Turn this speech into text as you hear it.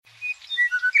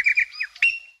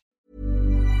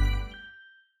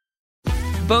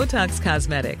Botox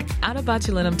Cosmetic, out of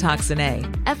botulinum toxin A,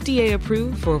 FDA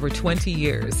approved for over 20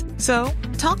 years. So,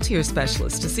 talk to your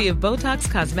specialist to see if Botox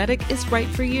Cosmetic is right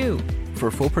for you. For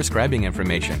full prescribing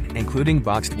information, including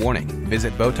boxed warning,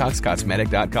 visit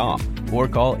BotoxCosmetic.com or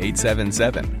call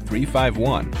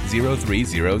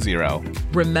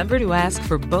 877-351-0300. Remember to ask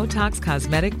for Botox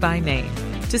Cosmetic by name.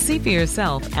 To see for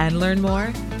yourself and learn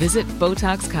more, visit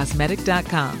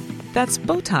BotoxCosmetic.com. That's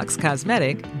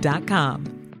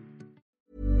BotoxCosmetic.com.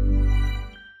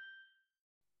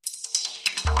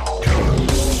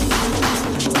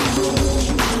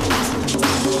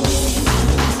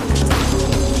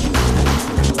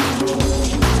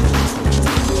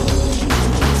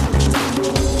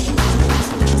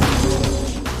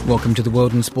 Welcome to the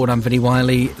World in Sport. I'm Vinnie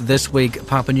Wiley. This week,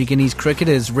 Papua New Guinea's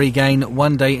cricketers regain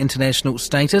one-day international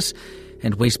status,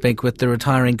 and we speak with the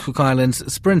retiring Cook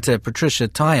Islands sprinter Patricia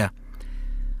Taea.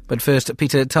 But first,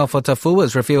 Pita Taufatofua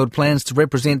has revealed plans to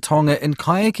represent Tonga in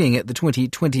kayaking at the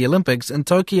 2020 Olympics in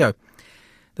Tokyo.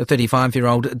 The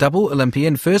 35-year-old double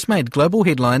Olympian first made global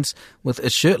headlines with a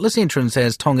shirtless entrance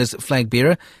as Tonga's flag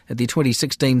bearer at the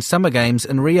 2016 Summer Games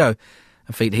in Rio,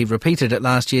 a feat he repeated at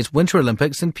last year's Winter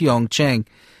Olympics in Pyeongchang.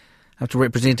 After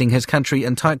representing his country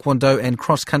in taekwondo and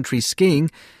cross-country skiing,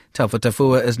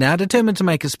 Taufatofua is now determined to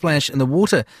make a splash in the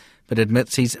water, but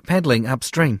admits he's paddling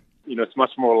upstream. You know, it's much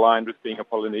more aligned with being a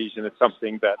Polynesian. It's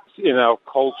something that's in our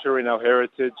culture, in our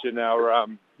heritage, in our,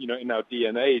 in our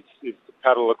DNA. It's to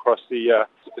paddle across the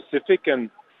Pacific,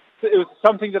 and it was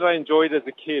something that I enjoyed as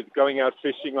a kid, going out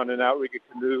fishing on an outrigger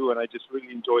canoe, and I just really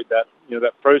enjoyed that,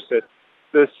 that process.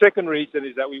 The second reason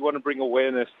is that we want to bring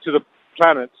awareness to the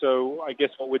planet. So I guess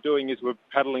what we're doing is we're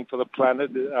paddling for the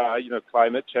planet,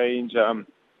 climate change,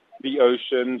 the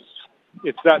oceans.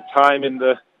 It's that time in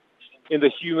the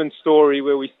human story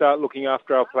where we start looking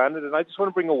after our planet, and I just want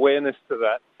to bring awareness to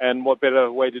that. And what better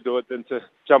way to do it than to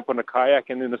jump on a kayak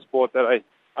and in a sport that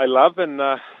I love and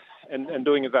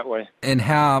doing it that way. And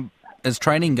how is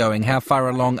training going? How far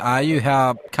along are you?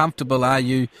 How comfortable are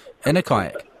you in a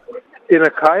kayak? In a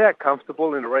kayak,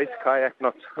 comfortable. In a race kayak,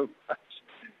 not so much.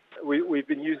 We've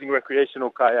been using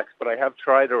recreational kayaks, but I have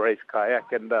tried a race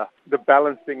kayak, and the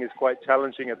balancing is quite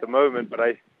challenging at the moment. But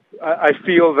I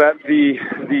feel that the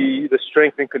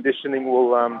strength and conditioning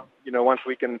will, once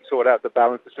we can sort out the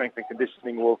balance, the strength and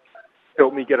conditioning will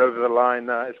help me get over the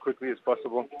line as quickly as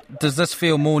possible. Does this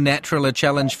feel more natural a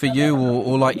challenge for you,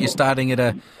 or like you're starting at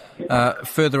a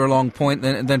further along point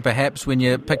than perhaps when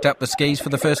you picked up the skis for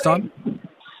the first time?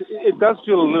 It does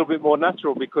feel a little bit more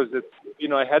natural because it's,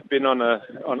 I had been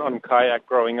on kayak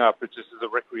growing up. It's just as a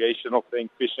recreational thing,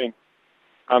 fishing.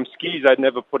 Skis I'd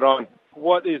never put on.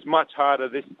 What is much harder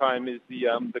this time is the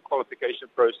qualification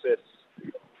process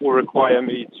will require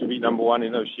me to be number one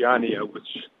in Oceania,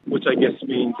 which I guess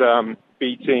means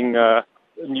beating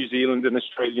New Zealand and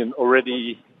Australian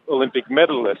already Olympic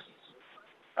medalists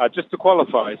just to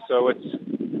qualify. So it's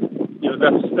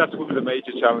that's where the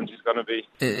major challenge is going to be.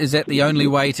 Is that the only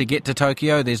way to get to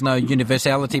Tokyo? There's no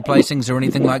universality placings or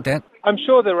anything like that? I'm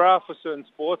sure there are for certain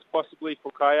sports, possibly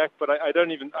for kayak, but I don't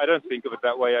think of it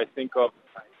that way. I think of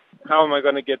how am I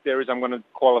going to get there is I'm going to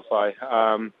qualify.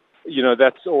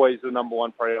 That's always the number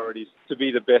one priority, to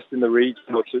be the best in the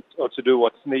region or to do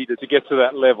what's needed to get to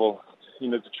that level.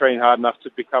 To train hard enough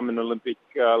to become an Olympic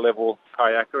level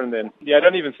kayaker, and then I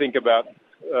don't even think about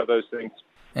those things.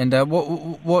 And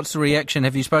what's the reaction?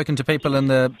 Have you spoken to people in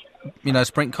the,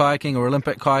 sprint kayaking or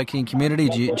Olympic kayaking community?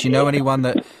 Do you know anyone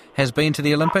that has been to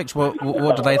the Olympics?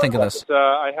 What do they think of this?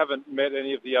 I haven't met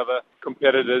any of the other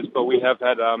competitors, but we have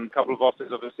had a couple of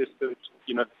offers of assistance,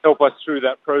 help us through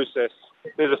that process.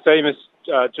 There's a famous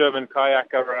German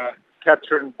kayaker,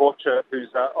 Katrin Borcher,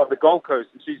 who's on the Gold Coast,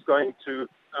 and she's going to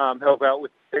help out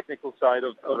with the technical side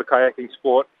of the kayaking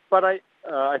sport. But I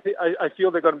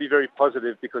feel they're going to be very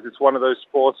positive because it's one of those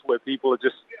sports where people are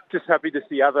just happy to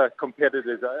see other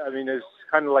competitors. I mean, it's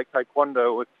kind of like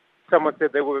taekwondo. If someone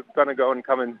said they were going to go and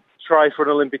come and try for an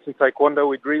Olympics in taekwondo,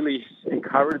 we'd really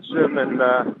encourage them and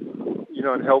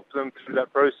help them through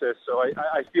that process. So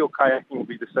I feel kayaking will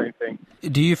be the same thing.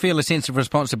 Do you feel a sense of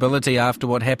responsibility after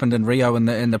what happened in Rio and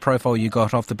the profile you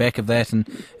got off the back of that, and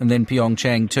then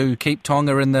Pyeongchang, to keep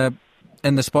Tonga in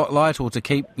the spotlight, or to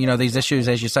keep these issues,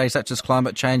 as you say, such as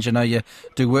climate change? I know you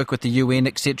do work with the UN,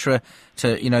 etc.,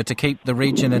 to keep the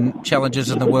region and challenges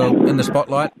in the world in the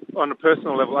spotlight. On a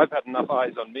personal level, I've had enough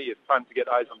eyes on me. It's time to get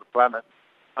eyes on the planet.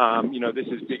 This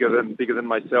is bigger than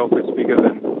myself. It's bigger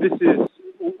than.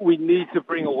 We need to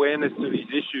bring awareness to these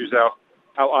issues.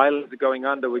 Our islands are going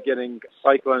under. We're getting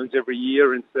cyclones every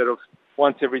year instead of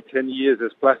once every 10 years.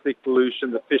 There's plastic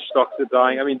pollution. The fish stocks are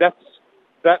dying. I mean, that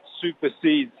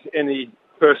supersedes any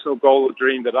personal goal or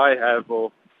dream that I have,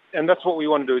 and that's what we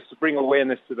want to do, is to bring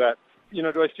awareness to that.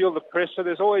 Do I feel the pressure?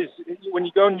 There's always, when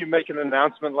you go and you make an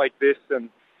announcement like this, and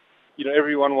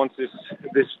everyone wants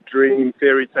this dream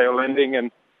fairy tale ending, and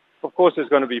of course there's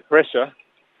going to be pressure,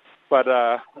 but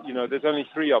there's only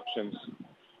three options.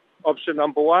 Option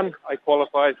number one, I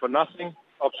qualify for nothing.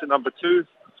 Option number two,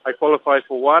 I qualify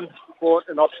for one sport,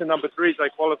 and option number three is I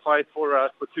qualify for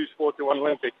two sports in one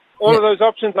Olympics. All of those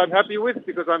options I'm happy with,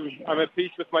 because I'm at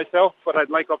peace with myself, but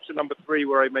I'd like option number three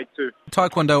where I make two.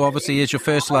 Taekwondo obviously is your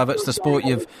first love. It's the sport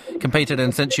you've competed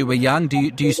in since you were young.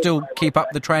 Do you still keep up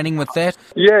the training with that?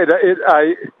 Yeah,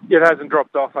 it hasn't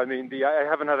dropped off. I mean, I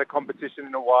haven't had a competition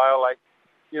in a while.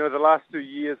 The last 2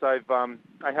 years I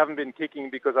haven't been kicking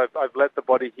because I've let the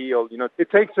body heal.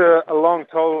 It takes a long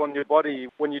toll on your body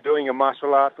when you're doing a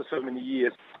martial art for so many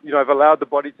years. I've allowed the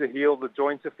body to heal. The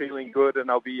joints are feeling good, and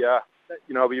I'll be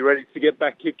ready to get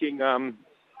back kicking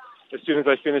as soon as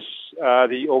I finish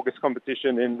the August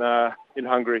competition in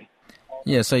Hungary.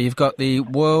 Yeah, so you've got the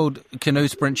World Canoe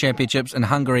Sprint Championships in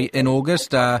Hungary in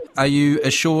August. Are you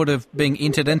assured of being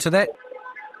entered into that?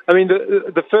 I mean,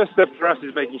 the first step for us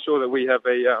is making sure that we have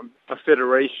a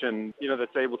federation,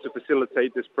 that's able to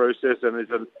facilitate this process and is,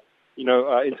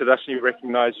 internationally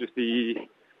recognized with the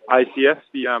ICF,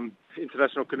 the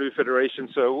International Canoe Federation.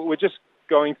 So we're just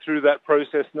going through that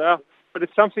process now. But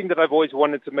it's something that I've always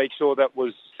wanted to make sure that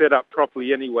was set up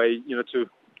properly anyway,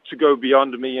 to go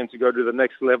beyond me and to go to the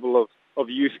next level of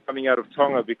youth coming out of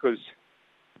Tonga, because,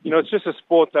 it's just a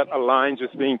sport that aligns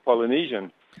with being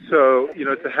Polynesian. So,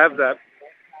 to have that,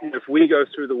 if we go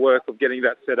through the work of getting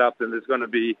that set up, then there's going to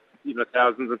be,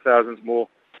 thousands and thousands more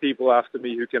people after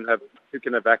me who can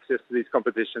have access to these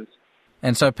competitions.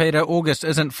 And so, Peter, August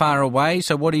isn't far away.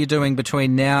 So what are you doing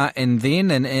between now and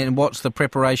then, and what's the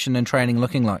preparation and training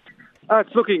looking like?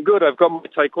 It's looking good. I've got my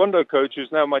Taekwondo coach, who's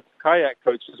now my kayak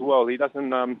coach as well. He doesn't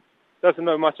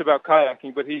know much about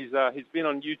kayaking, but he's been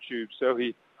on YouTube, so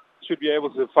he should be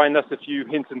able to find us a few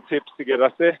hints and tips to get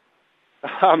us there.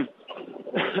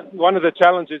 One of the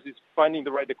challenges is finding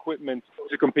the right equipment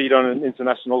to compete on an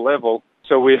international level.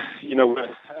 So we're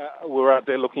out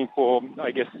there looking for,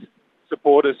 I guess,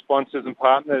 supporters, sponsors, and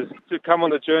partners to come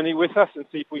on the journey with us and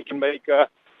see if we can make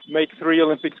 3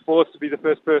 Olympic sports to be the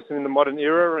first person in the modern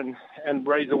era and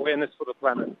raise awareness for the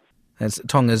planet. That's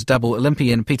Tonga's double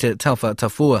Olympian Pita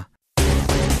Taufatofua.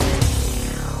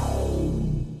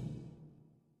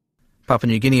 Papua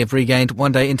New Guinea have regained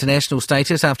one-day international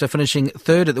status after finishing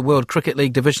third at the World Cricket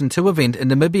League Division 2 event in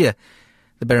Namibia.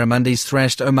 The Barramundis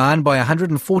thrashed Oman by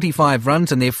 145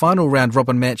 runs in their final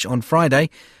round-robin match on Friday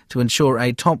to ensure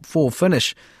a top 4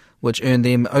 finish, which earned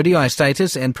them ODI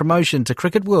status and promotion to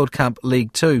Cricket World Cup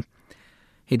League 2.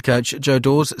 Head coach Joe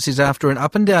Dawes says after an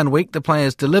up-and-down week, the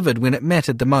players delivered when it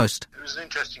mattered the most. It was an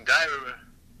interesting day. We were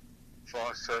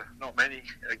 5 for not many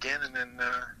again, and then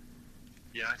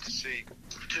to see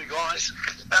 2 guys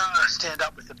stand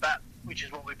up with the bat, which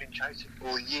is what we've been chasing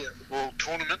all year. All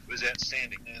tournament was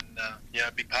outstanding,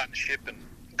 and big partnership and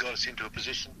got us into a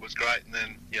position was great. And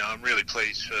then I'm really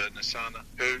pleased for Nasana,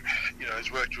 who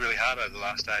has worked really hard over the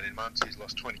last 18 months. He's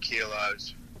lost 20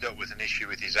 kilos, dealt with an issue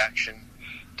with his action,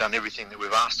 done everything that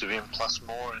we've asked of him plus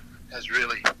more, and has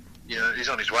really he's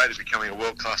on his way to becoming a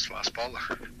world-class fast bowler.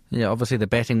 Yeah, obviously the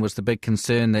batting was the big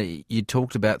concern that you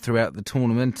talked about throughout the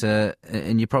tournament,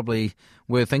 and you probably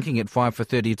were thinking at 5 for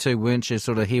 32, weren't you?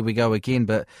 Sort of, here we go again.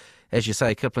 But as you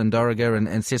say, Kipling Doriga and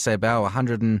Sese Bao,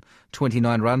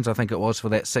 129 runs, I think it was, for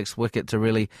that 6th wicket to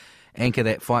really anchor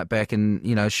that fight back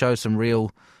and show some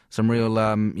real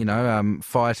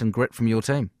fight and grit from your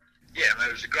team. Yeah,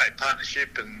 it was a great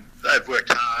partnership, and they've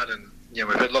worked hard, and we've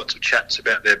had lots of chats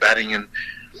about their batting, and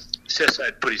Sese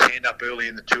had put his hand up early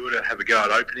in the tour to have a go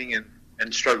at opening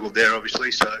and struggled there,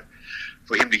 obviously. So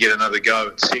for him to get another go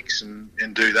at 6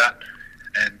 and do that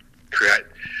and create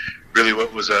really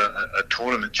what was a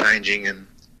tournament-changing and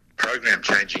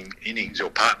program-changing innings or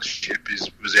partnership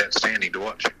was outstanding to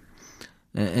watch.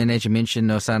 And as you mentioned,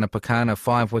 Osana Pakana,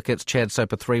 5 wickets, Chad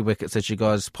Soper, 3 wickets, as you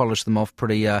guys polished them off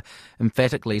pretty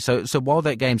emphatically. So while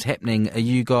that game's happening,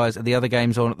 are the other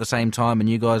games on at the same time and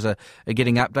you guys are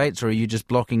getting updates, or are you just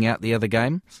blocking out the other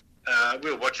games?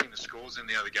 We were watching the scores in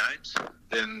the other games.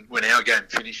 Then when our game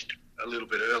finished a little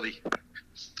bit early,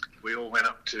 we all went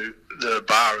up to the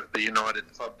bar at the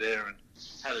United Club there and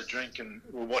had a drink, and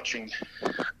were watching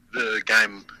the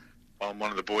game on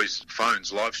one of the boys'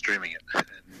 phones, live streaming it.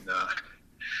 And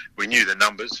we knew the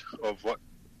numbers of what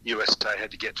USA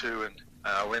had to get to, and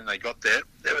when they got there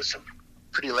was some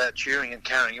pretty loud cheering and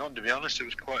carrying on, to be honest. It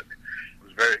was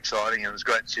very exciting, and it was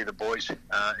great to see the boys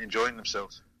enjoying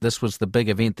themselves. this was the big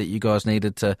event that you guys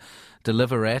needed to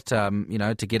deliver at,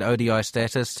 to get ODI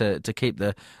status, to keep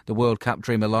the World Cup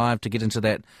dream alive, to get into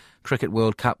that Cricket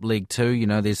World Cup League 2.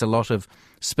 There's a lot of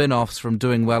spin-offs from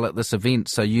doing well at this event,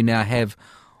 so you now have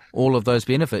all of those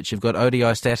benefits. You've got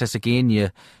ODI status again,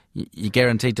 you're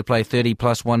guaranteed to play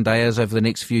 30-plus one-dayers over the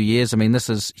next few years. I mean, this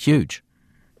is huge.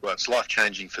 Well, it's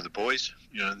life-changing for the boys.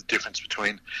 The difference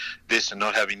between this and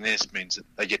not having this means that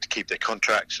they get to keep their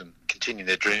contracts and continue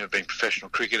their dream of being professional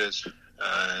cricketers.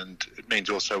 And it means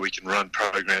also we can run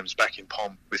programs back in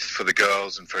POM for the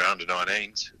girls and for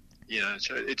under-19s.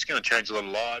 So it's going to change a lot of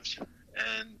lives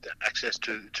and access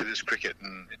to this cricket.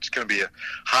 And it's going to be a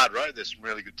hard road. There's some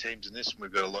really good teams in this, and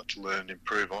we've got a lot to learn and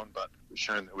improve on. But we've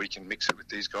shown that we can mix it with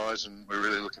these guys, and we're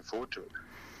really looking forward to it.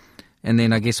 And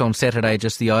then I guess on Saturday,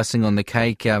 just the icing on the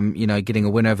cake, getting a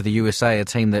win over the USA, a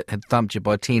team that had thumped you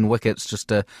by 10 wickets, just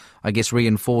to, I guess,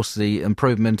 reinforce the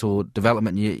improvement or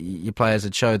development your players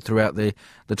had showed throughout the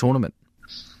tournament.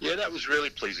 Yeah, that was really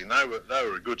pleasing. They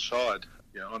were a good side.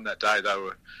 On that day, they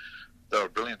were a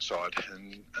brilliant side.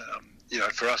 And,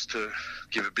 for us to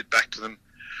give a bit back to them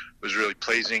was really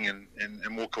pleasing and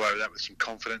walk away with that with some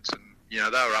confidence. And, they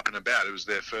were up and about. It was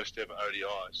their first ever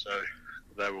ODI, so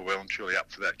they were well and truly up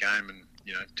for that game, and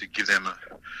to give them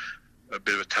a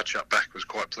bit of a touch-up back was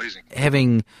quite pleasing.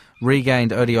 Having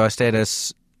regained ODI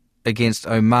status against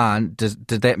Oman,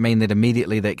 did that mean that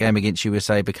immediately that game against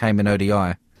USA became an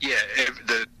ODI? Yeah,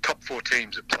 the top 4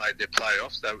 teams that played their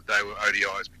playoffs, they were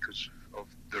ODIs because of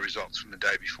the results from the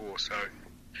day before. So,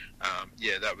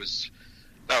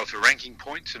 they were for ranking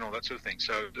points and all that sort of thing.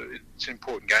 So it's an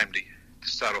important game to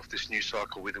start off this new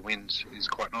cycle with the wins is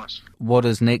quite nice. What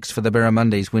is next for the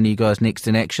Barramundis? When are you guys next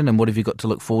in action, and what have you got to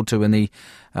look forward to in the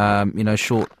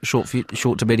short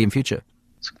to medium future?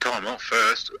 Some time off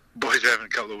first. Boys are having a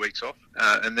couple of weeks off,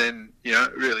 and then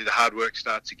really the hard work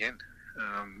starts again.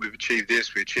 We've achieved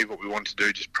this. We achieved what we wanted to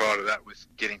do just prior to that with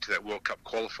getting to that World Cup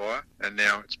qualifier, and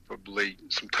now it's probably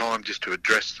some time just to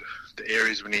address the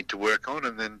areas we need to work on,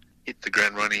 and then hit the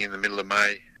ground running in the middle of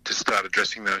May to start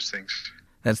addressing those things.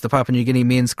 That's the Papua New Guinea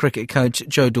men's cricket coach,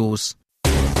 Joe Dawes.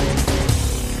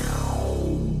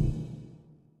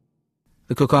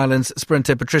 The Cook Islands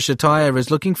sprinter Patricia Taea is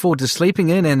looking forward to sleeping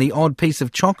in and the odd piece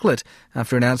of chocolate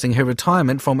after announcing her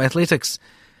retirement from athletics.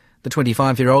 The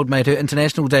 25-year-old made her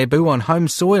international debut on home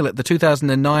soil at the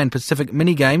 2009 Pacific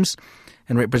Mini Games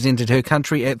and represented her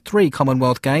country at 3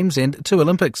 Commonwealth Games and 2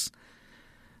 Olympics.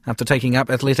 After taking up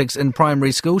athletics in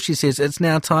primary school, she says it's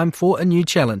now time for a new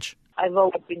challenge. I've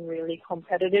always been really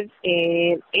competitive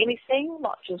in anything,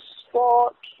 not just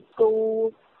sport,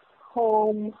 school,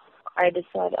 home. I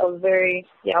decided I was very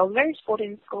sporty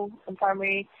in school and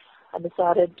primary. I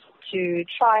decided to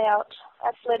try out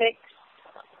athletics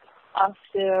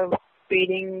after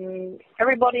beating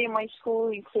everybody in my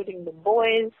school, including the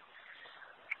boys.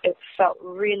 It felt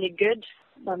really good.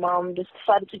 My mom just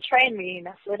decided to train me in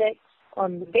athletics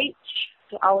on the beach.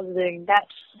 I was doing that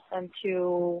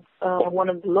until one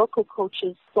of the local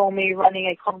coaches saw me running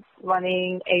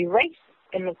a race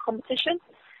in a competition,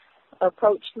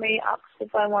 approached me, asked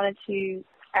if I wanted to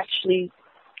actually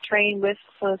train with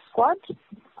the squad.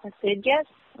 I said yes.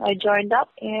 I joined up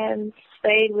and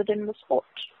stayed within the sport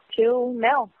till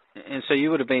now. And so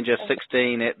you would have been just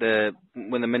 16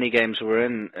 when the mini games were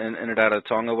in and out of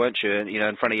Tonga, weren't you?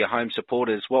 In front of your home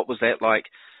supporters. What was that like?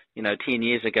 10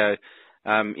 years ago.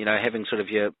 Having sort of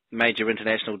your major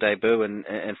international debut in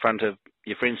front of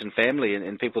your friends and family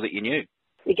and people that you knew.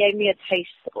 It gave me a taste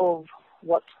of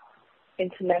what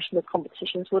international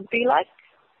competitions would be like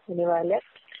whenever I left.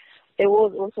 It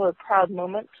was also a proud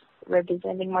moment,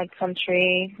 representing my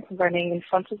country, running in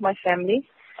front of my family.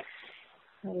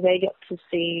 They got to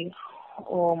see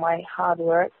all my hard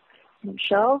work and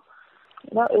show.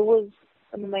 It was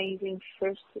an amazing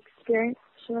first experience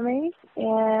for me,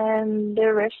 and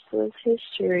the rest was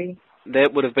history.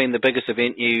 That would have been the biggest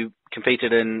event you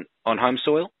competed in on home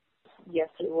soil? Yes,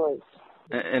 it was.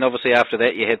 And obviously after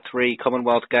that you had 3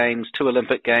 Commonwealth Games, 2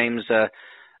 Olympic Games,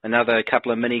 another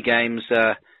couple of mini games,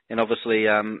 and obviously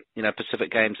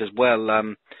Pacific Games as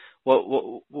well.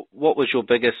 What was your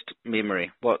biggest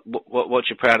memory? What's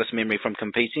your proudest memory from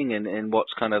competing, and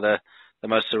what's kind of the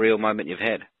most surreal moment you've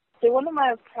had? So one of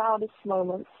my proudest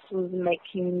moments was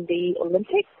making the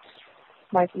Olympics,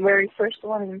 my very first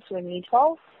one in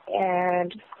 2012,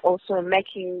 and also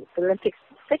making the Olympics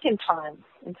second time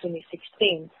in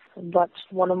 2016. But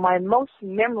one of my most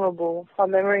memorable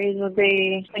memories would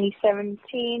be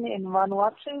 2017 in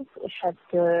Vanuatu. We had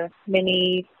the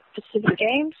mini Pacific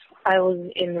Games. I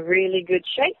was in really good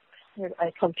shape.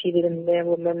 I competed in the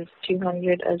women's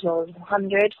 200 as well as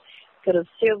 100. got a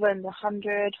silver in the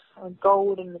 100, a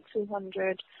gold in the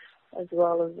 200, as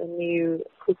well as a new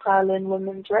Cook Island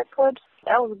women's record.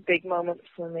 That was a big moment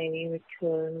for me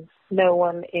because no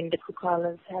one in the Cook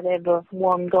Islands had ever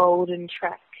won gold in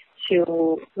track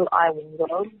till I won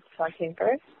gold, so I came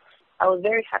first. I was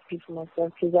very happy for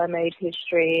myself because I made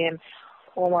history and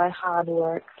all my hard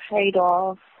work paid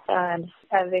off, and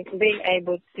being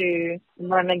able to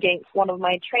run against one of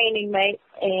my training mates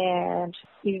and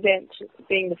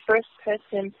being the first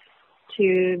person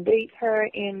to beat her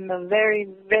in a very,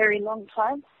 very long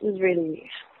time was really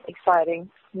exciting.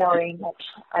 Knowing that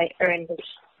I earned it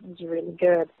was really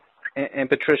good. And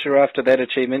Patricia, after that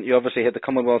achievement, you obviously had the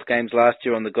Commonwealth Games last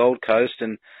year on the Gold Coast,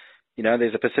 and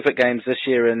there's the Pacific Games this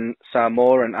year in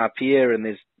Samoa and Apia, and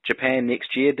there's Japan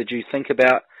next year. Did you think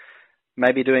about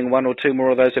maybe doing one or two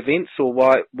more of those events, or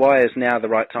why is now the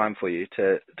right time for you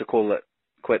to call it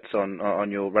quits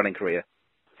on your running career?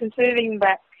 Since moving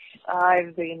back,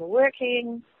 I've been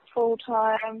working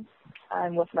full-time.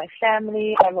 I'm with my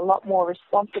family. I have a lot more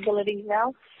responsibilities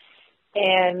now,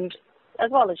 and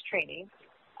as well as training.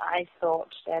 I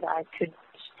thought that I could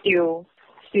still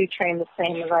train the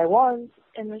same as I was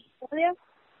in Australia.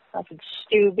 I could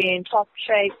still be in top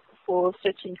shape for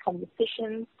certain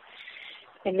competitions,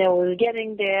 and I was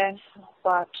getting there,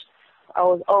 but I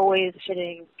was always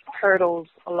hitting hurdles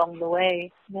along the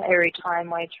way. Every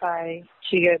time I try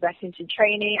to go back into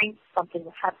training, something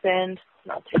happened,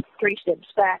 and I'll take 3 steps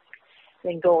back,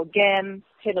 then go again,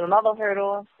 hit another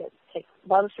hurdle, take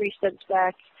another 3 steps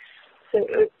back. So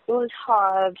it was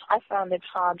hard. I found it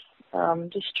hard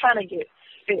just trying to get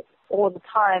fit all the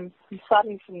time,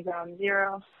 starting from ground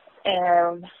zero,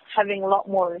 and having a lot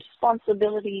more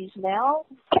responsibilities now,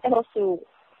 and also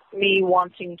me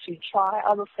wanting to try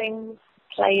other things,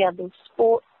 play other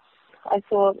sports. I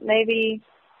thought maybe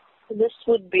this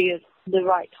would be the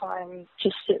right time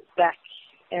to sit back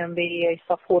and be a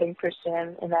supporting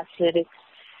person in athletics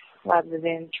rather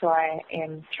than try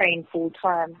and train full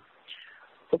time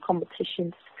for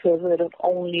competitions, because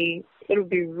it'll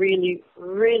be really,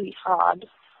 really hard.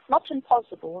 Not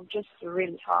impossible, just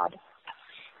really hard.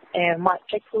 And it might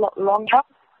take a lot longer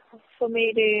for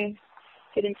me to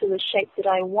get into the shape that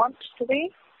I want to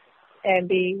be and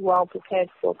be well prepared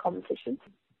for competition.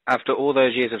 After all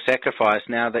those years of sacrifice,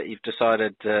 now that you've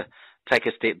decided to take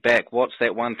a step back, what's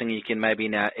that one thing you can maybe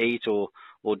now eat or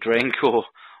drink or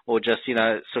just,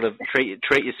 sort of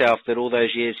treat yourself that all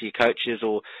those years your coaches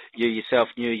or you yourself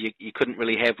knew you couldn't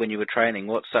really have when you were training?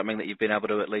 What's something that you've been able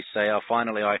to at least say,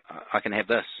 finally I can have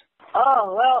this?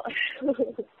 Oh, well,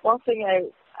 one thing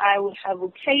I would have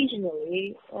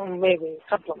occasionally, maybe a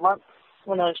couple of months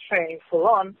when I was training full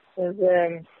on, was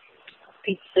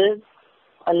pizzas.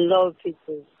 I love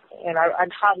pizzas, and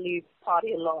I'd hardly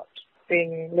party a lot,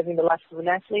 living the life of an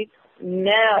athlete.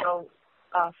 Now,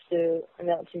 after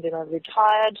announcing that I've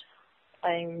retired,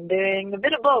 I'm doing a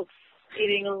bit of both,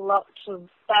 eating a lot of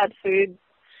bad food.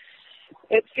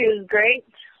 It feels great.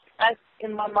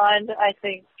 In my mind, I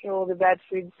think all the bad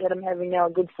foods that I'm having now are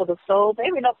good for the soul,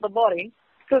 maybe not the body.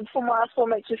 Good for my soul,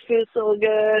 makes you feel so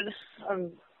good.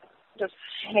 I'm just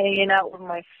hanging out with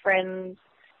my friends.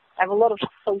 I have a lot of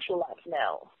social life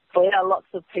now. So yeah, lots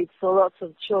of pizza, lots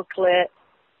of chocolate,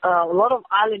 a lot of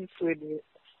island food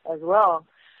as well.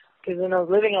 Because when I was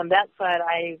living on that side,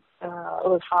 it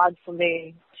was hard for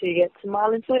me to get some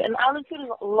island food. And island food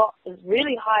is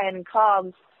really high in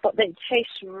carbs, but they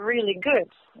taste really good.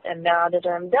 And now that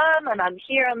I'm done and I'm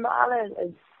here on the island,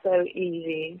 it's so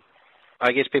easy.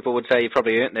 I guess people would say you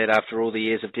probably earned that after all the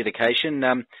years of dedication.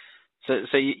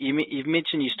 So you've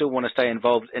mentioned you still want to stay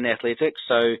involved in athletics.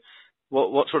 So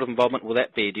what sort of involvement will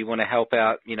that be? Do you want to help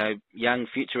out, young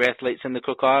future athletes in the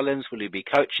Cook Islands? Will you be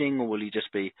coaching, or will you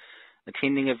just be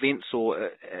attending events, or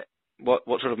what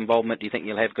sort of involvement do you think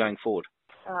you'll have going forward?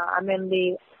 I'm in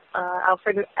the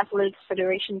Athletics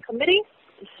Federation Committee,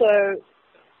 so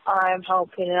I'm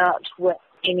helping out with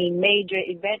any major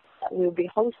events that we'll be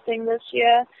hosting this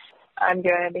year. I'm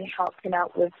going to be helping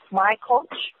out with my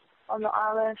coach on the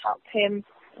island, help him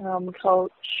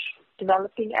coach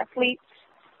developing athletes.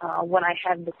 When I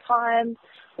have the time,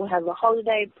 we'll have a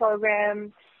holiday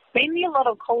program, mainly a lot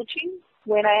of coaching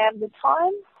when I have the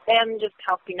time, and just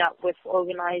helping out with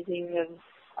organising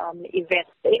of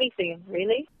events, anything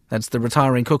really. That's the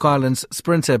retiring Cook Islands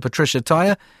sprinter Patricia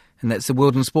Taea, and that's the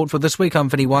World in Sport for this week. I'm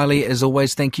Vinnie Wiley. As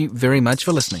always, thank you very much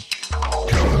for listening.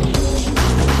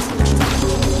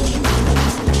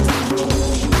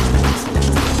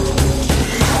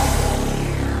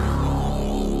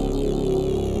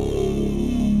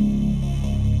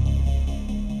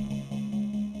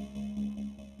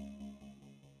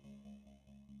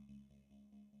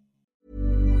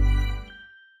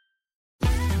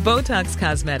 Botox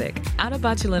Cosmetic, out of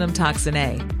botulinum toxin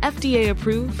A, FDA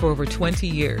approved for over 20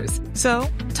 years. So,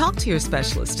 talk to your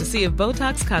specialist to see if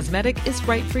Botox Cosmetic is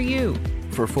right for you.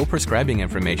 For full prescribing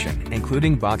information,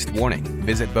 including boxed warning,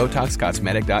 visit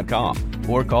BotoxCosmetic.com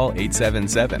or call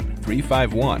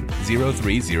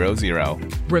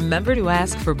 877-351-0300. Remember to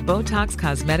ask for Botox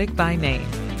Cosmetic by name.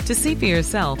 To see for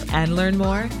yourself and learn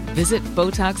more, visit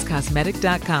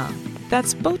BotoxCosmetic.com.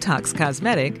 That's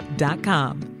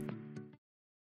BotoxCosmetic.com.